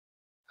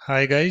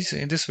Hi guys,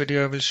 in this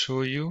video I will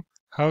show you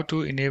how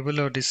to enable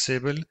or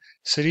disable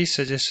Siri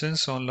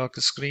suggestions on lock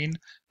screen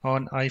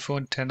on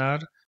iPhone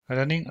XR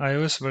running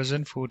iOS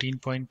version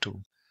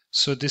 14.2.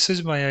 So this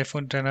is my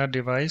iPhone XR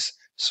device.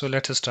 So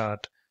let's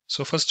start.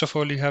 So first of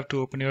all you have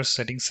to open your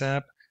settings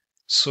app.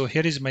 So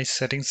here is my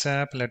settings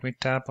app. Let me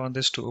tap on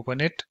this to open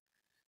it.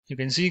 You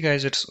can see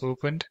guys it's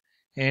opened,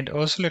 and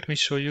also let me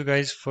show you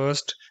guys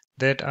first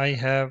that I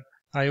have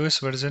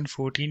iOS version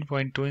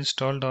 14.2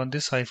 installed on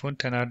this iPhone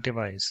XR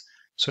device.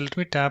 So let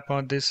me tap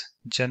on this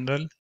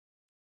general,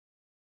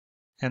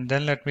 and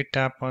then let me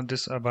tap on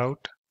this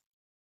about,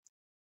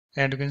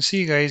 and you can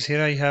see guys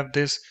here I have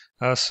this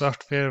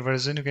software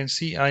version. You can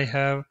see I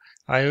have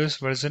iOS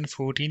version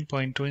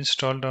 14.2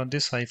 installed on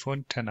this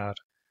iPhone XR.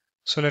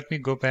 So let me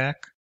go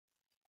back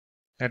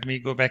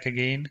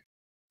again.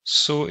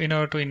 So in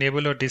order to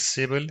enable or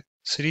disable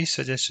Siri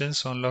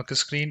suggestions on lock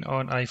screen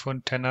on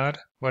iPhone XR,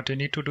 what you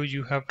need to do,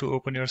 you have to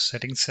open your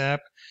settings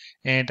app,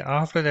 and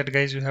after that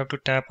guys you have to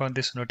tap on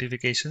this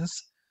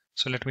notifications.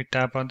 So let me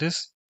tap on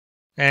this,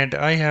 and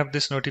I have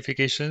this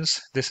notifications,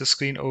 this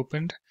screen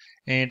opened,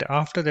 and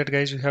after that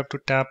guys you have to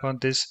tap on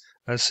this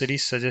Siri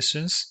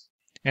suggestions,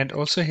 and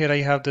also here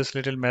I have this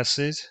little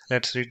message.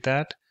 Let's read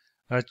that.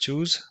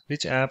 Choose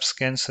which apps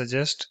can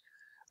suggest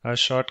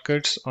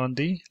shortcuts on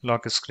the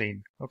lock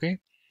screen. Okay,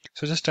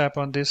 so just tap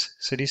on this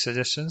Siri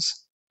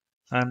suggestions.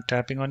 I'm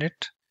tapping on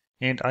it,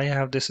 and I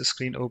have this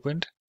screen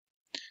opened,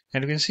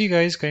 and you can see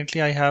guys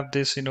currently I have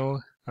this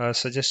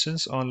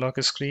suggestions on lock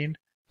screen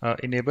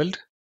enabled.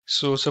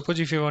 So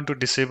suppose if you want to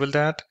disable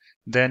that,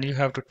 then you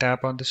have to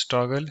tap on this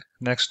toggle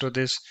next to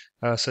this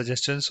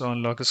suggestions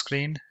on lock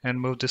screen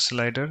and move this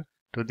slider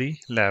to the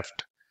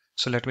left.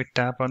 So let me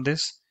tap on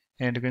this,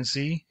 and you can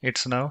see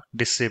it's now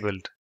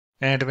disabled.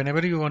 And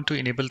whenever you want to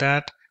enable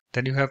that,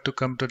 then you have to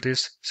come to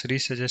this Siri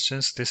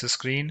suggestions, this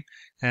screen,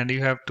 and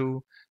you have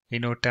to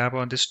tap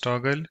on this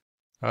toggle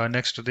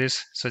next to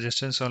this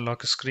suggestions on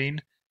lock screen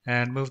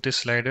and move this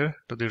slider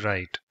to the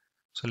right.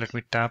 So let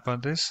me tap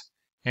on this,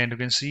 and you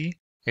can see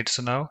it's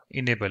now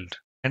enabled.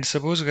 And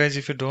suppose guys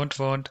if you don't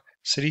want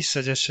Siri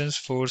suggestions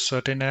for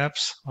certain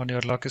apps on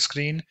your lock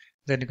screen,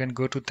 then you can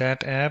go to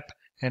that app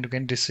and you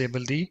can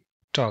disable the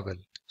toggle.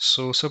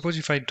 So suppose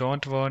if I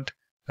don't want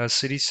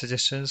Siri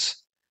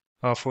suggestions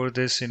for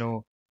this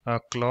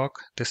clock,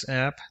 this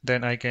app,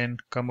 then I can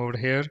come over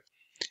here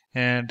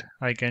and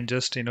I can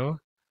just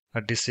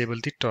disable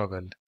the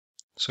toggle.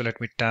 So let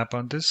me tap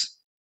on this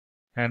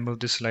and move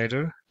the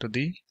slider to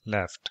the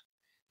left,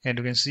 and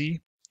you can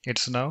see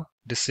it's now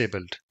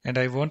disabled, and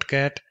I won't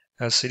get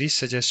a Siri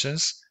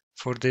suggestions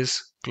for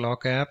this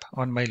clock app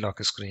on my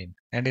lock screen.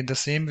 And in the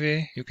same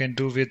way you can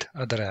do with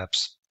other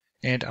apps.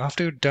 And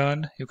after you're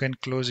done, you can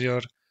close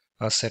your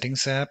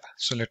settings app.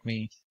 So let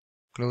me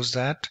close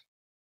that.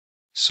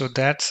 So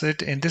that's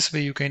it. In this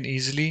way you can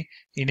easily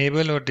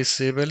enable or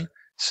disable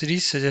Siri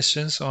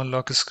suggestions on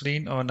lock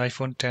screen on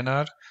iPhone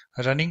XR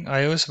running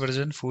iOS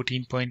version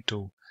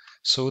 14.2.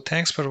 So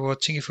thanks for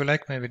watching. If you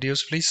like my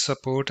videos, please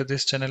support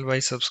this channel by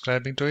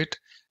subscribing to it.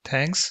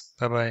 Thanks.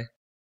 Bye bye.